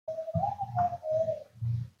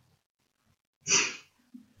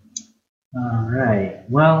All right.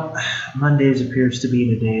 Well, Mondays appears to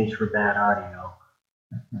be the day for bad audio,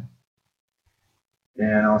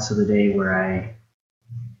 and also the day where I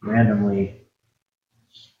randomly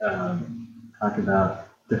talk about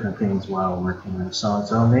different things while working on a song.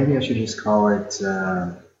 So maybe I should just call it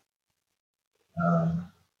um,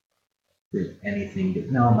 the anything.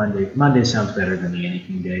 No, Monday. Monday sounds better than the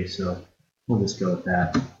anything day, so we'll just go with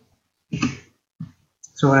that.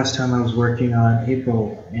 So last time I was working on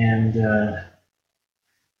April, and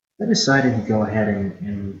I decided to go ahead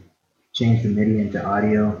and change the MIDI into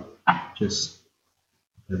audio, just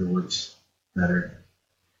because it works better.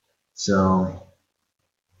 So,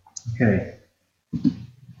 okay,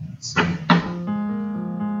 let's see.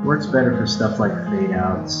 Works better for stuff like fade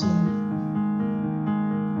outs and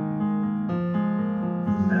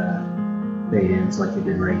fade ins, like it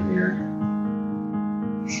did right here.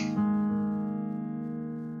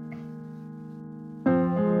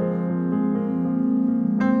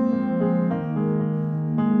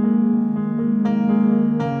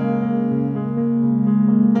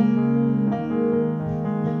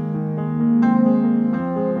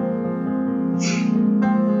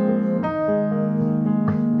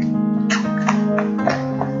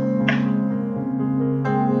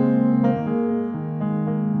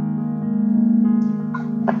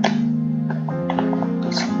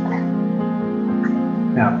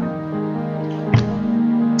 Now,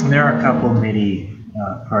 there are a couple MIDI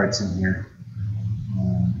parts in here,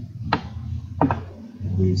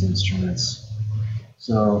 these instruments.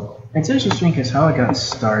 So it's interesting because how I got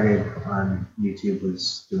started on YouTube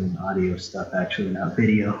was doing audio stuff, actually, not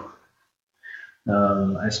video.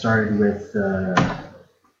 I started with an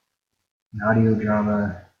audio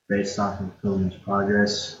drama based off of Pilgrim's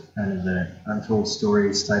Progress, kind of the untold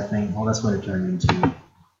stories type thing. Well, that's what it turned into.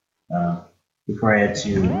 Before I had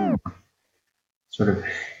to sort of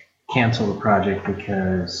cancel the project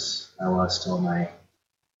because I lost all my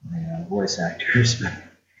voice actors. But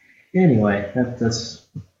anyway, that's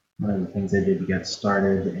one of the things I did to get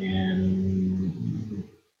started, and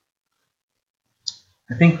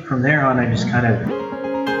I think from there on I just kind of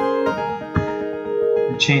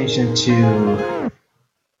changed into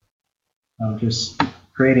just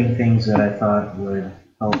creating things that I thought would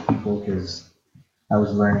help people because I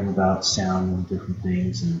was learning about sound and different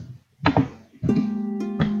things, and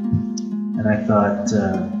I thought,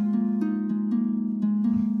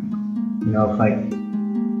 if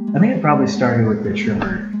I think it probably started with the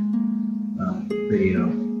trimmer video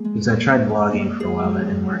because I tried vlogging for a while, that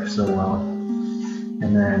didn't work so well,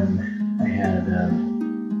 and then I had a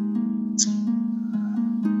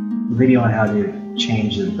video on how to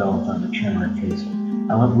change the belt on the trimmer because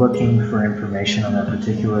I went looking for information on that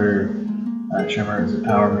particular trimmer as a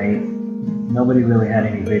PowerMate. Nobody really had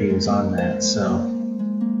any videos on that, so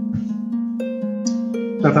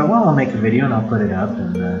I thought, well, I'll make a video and I'll put it up,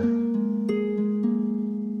 and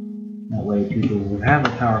that way people who have a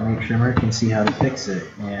PowerMate trimmer can see how to fix it,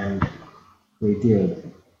 and they did.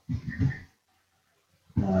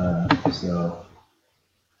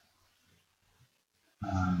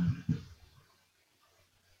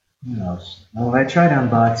 What else? Well, I tried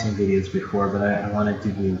unboxing videos before, but I wanted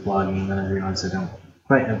to do vlogging, and then I realized I don't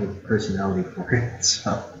quite have a personality for it,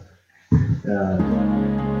 so.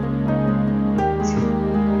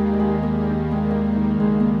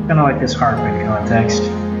 Kind of like this Hartman context.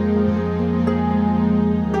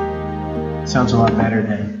 Sounds a lot better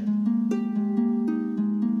than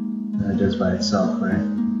it does by itself, right?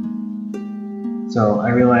 So I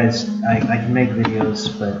realized I can make videos,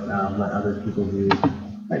 but let other people do.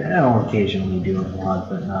 I'll occasionally do a vlog,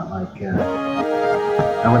 but not like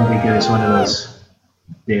I wouldn't be good as one of those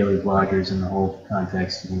daily vloggers in the whole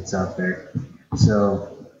context that's out there. So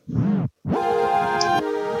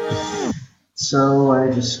I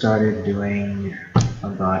just started doing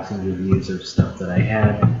unboxing reviews of stuff that I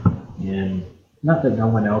had, and not that no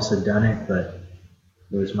one else had done it, but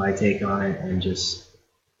it was my take on it, and just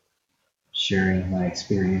sharing my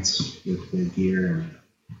experience with the gear and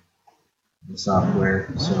the software.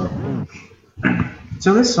 So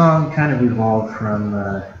this song kind of evolved from,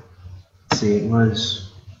 it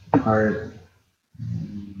was part,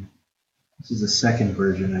 this is the second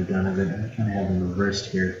version I've done of it. I kind of have them reversed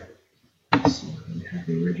here. Let's see if we have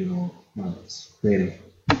the original. Well, let's create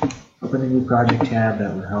open a new project tab,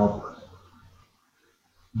 that would help.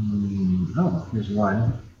 Here's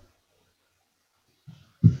one.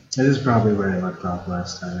 This is probably where I left off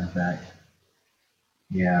last time, in fact.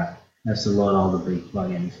 Yeah, has to load all the big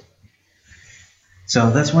plugins. So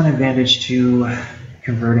that's one advantage to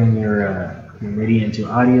converting your MIDI into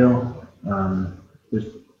audio. There's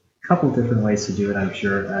couple different ways to do it, I'm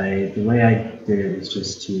sure. The way I did it is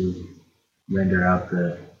just to render out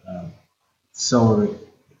the solo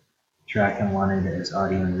track I wanted as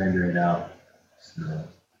audio and render it out. So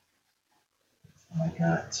I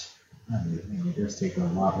got. It does take a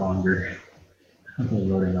lot longer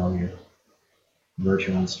loading all your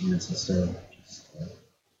virtual instruments instead of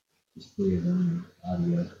just three of them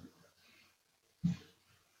audio.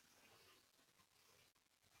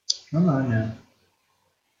 Come on now.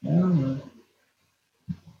 Come on.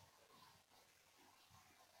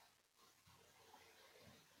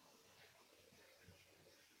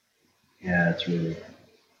 Yeah, it's really.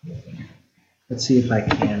 Let's see if I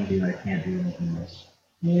can't do anything else.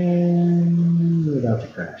 And we're about to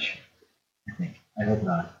crash. I think. I hope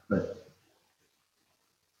not, but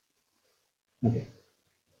okay.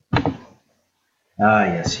 Ah,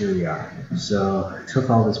 yes, here we are. So I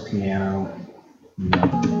took all this piano.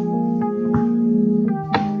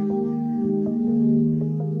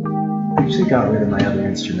 I actually got rid of my other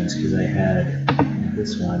instruments because I had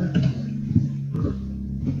this one.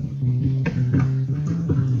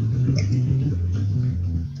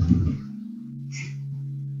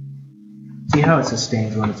 See how it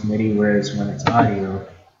sustains when it's MIDI, whereas when it's audio,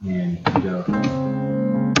 and you go,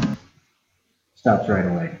 stops right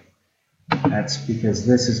away. That's because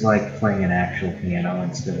this is like playing an actual piano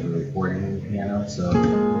instead of a recording of the piano, so,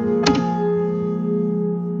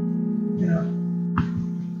 you know,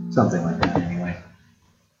 something like that anyway.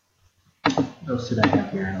 What else did I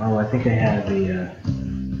have here? Oh, I think I had the,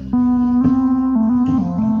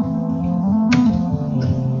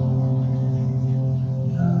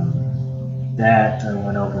 that I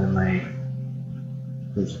went over in my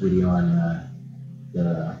first video on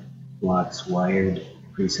the blocks wired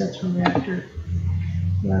presets from Reaktor.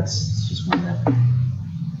 That's just one that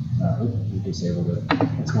we disabled it.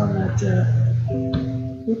 That's one that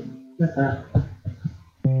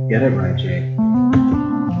get it right, Jay.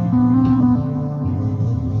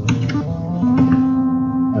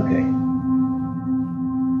 Okay.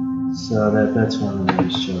 So that's one that I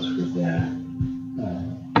just chose for that.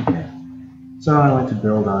 So I went to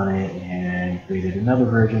build on it and created another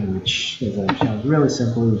version, which, as I've shown, is really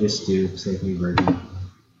simple. You just do save new version.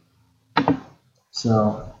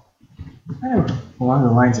 So, kind of along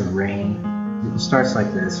the lines of Rain, it starts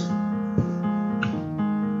like this.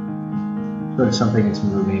 Sort of something that's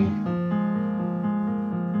moving.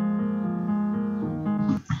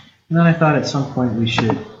 And then I thought at some point we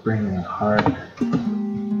should bring in a harp.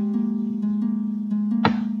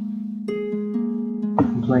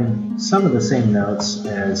 Playing some of the same notes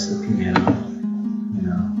as the piano, you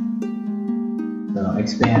know. So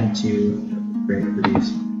expand to great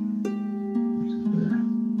produce.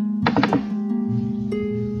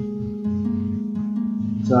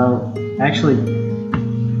 So actually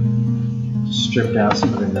stripped out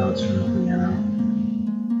some of the notes from the piano.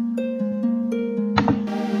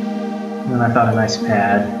 And then I thought a nice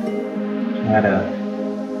pad had a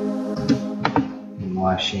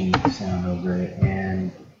washing sound over it,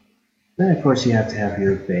 and then of course you have to have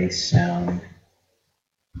your bass sound,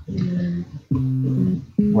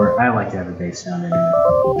 or I like to have a bass sound in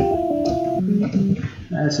it.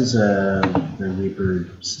 This is the Reaper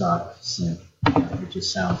stock synth. It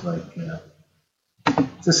just sounds like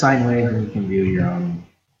it's a sine wave, and you can do your own.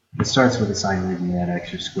 It starts with a sine wave and you add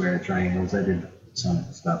extra square triangles. I did some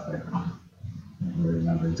stuff I don't really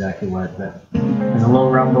remember exactly what, but there's a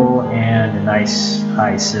low rumble and a nice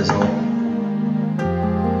high sizzle.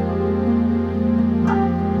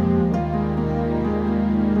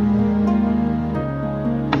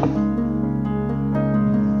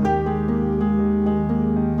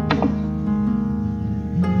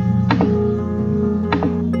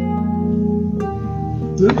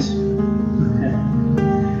 Oops.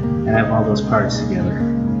 And I have all those parts together.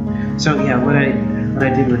 So yeah, what I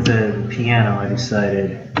did with the piano, I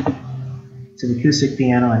decided it's an acoustic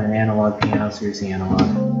piano and an analog piano, so here's the analog.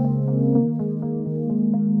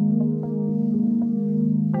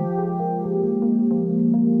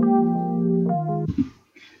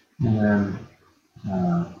 And then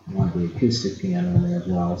I want the acoustic piano in there as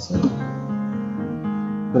well, so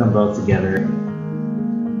put them both together.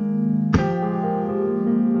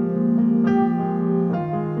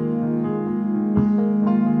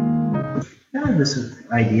 This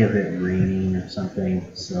idea of it raining or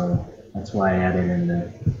something, so that's why I added in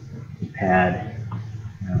the pad,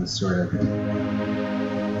 this sort of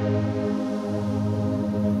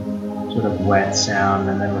wet sound,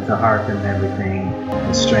 and then with the harp and everything,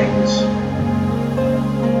 the strings.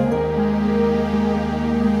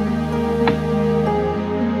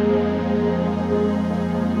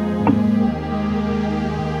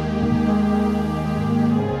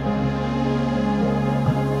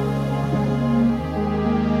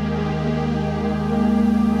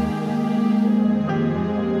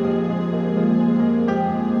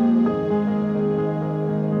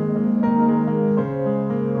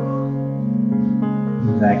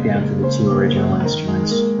 back down to the two original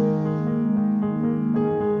instruments.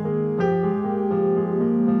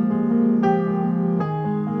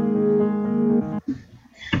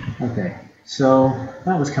 Okay, so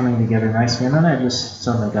that was coming together nicely, and then I just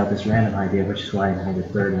suddenly got this random idea, which is why I made a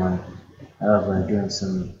third one, of doing a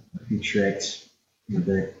few tricks with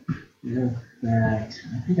it. In fact,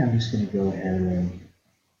 I think I'm just going to go ahead and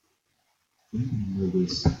move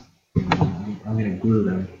these. I'm going to glue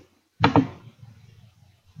them.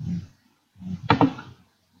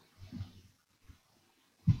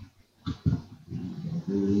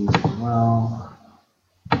 Glue these as well.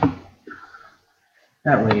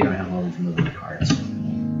 That way you don't have all these moving parts.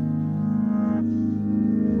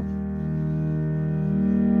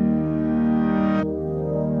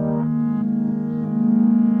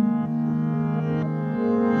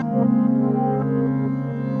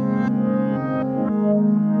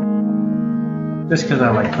 Just because I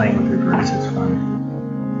like playing with reverse, it's fun.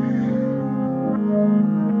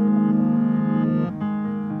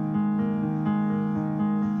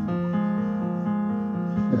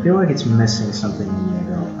 I feel like it's missing something in the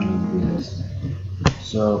middle. I'm going to do this.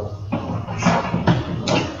 So,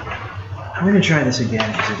 I'm going to try this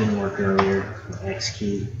again because it didn't work earlier. The X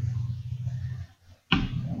key.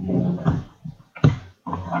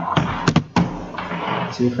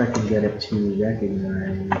 See if I can get it to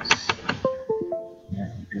recognize. Yeah,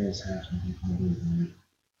 it does have something to do with it.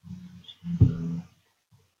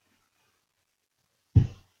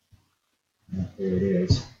 Yeah, there it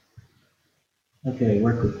is. Okay,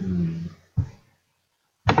 work with me.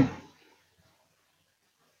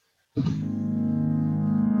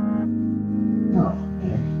 Oh,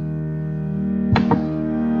 okay.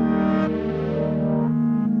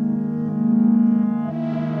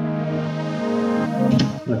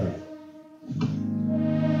 Okay.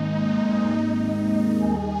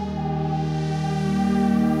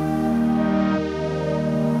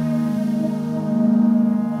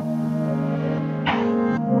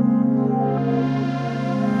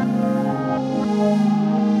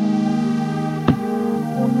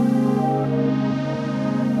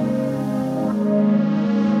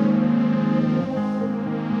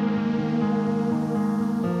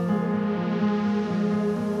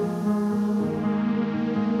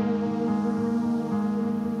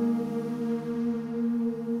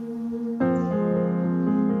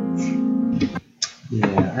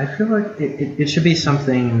 Yeah, I feel like it should be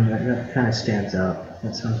something that kind of stands out.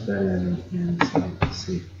 That sounds better than so let's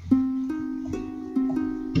see.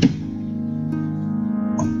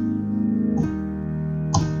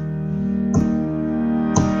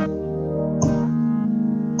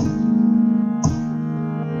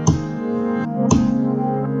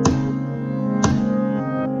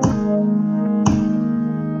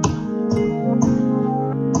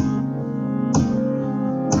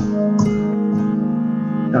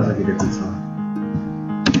 Sounds like a different song.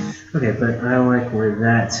 Okay, but I like where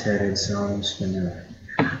that's headed, so I'm just gonna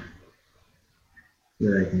see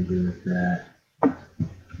what I can do with that.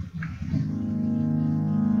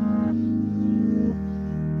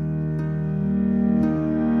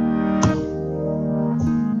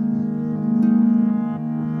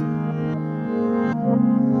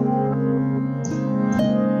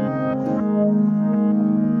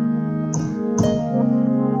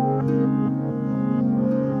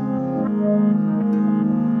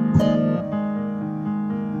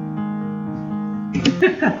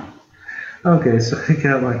 Okay, so I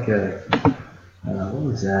got like a, what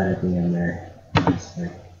was that at the end there? It's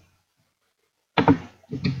like, gotta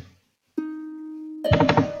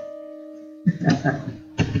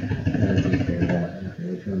take care of that. Okay,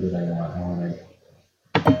 which one did I want? I wanted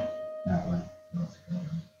that one. Let's go.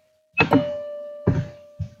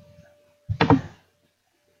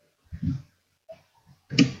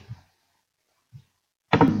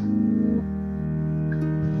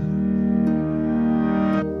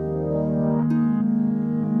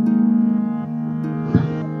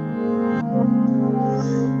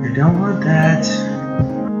 I don't want that.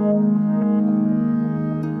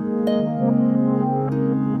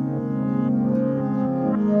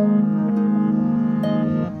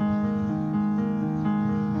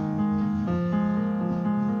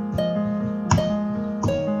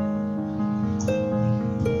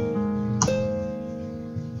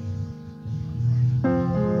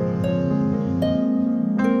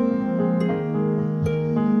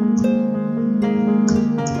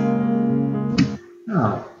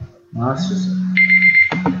 Oh, well, it's just.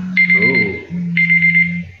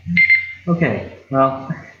 Oh. Okay, well,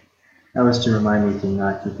 that was to remind me to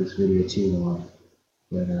not keep this video too long.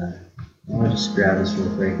 But I'll just grab this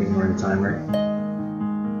real quick, ignore the timer.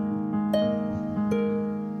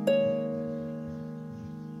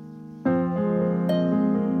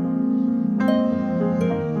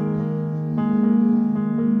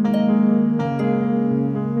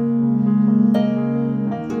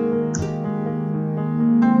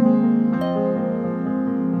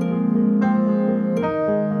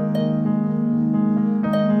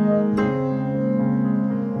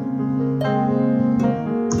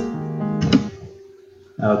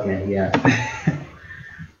 Okay, yeah.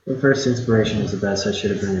 The first inspiration is the best. I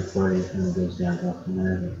should have been recording, and it goes downhill from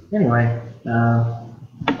there. But anyway, a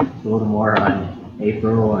little more on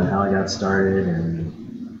April and how I got started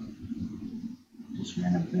and just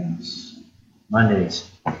random things. Mondays.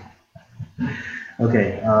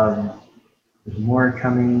 Okay, there's more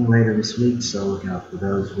coming later this week, so look out for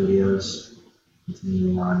those videos.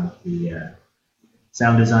 Continuing on with the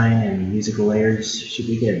sound design and musical layers should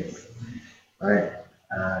be good. All right,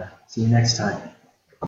 see you next time.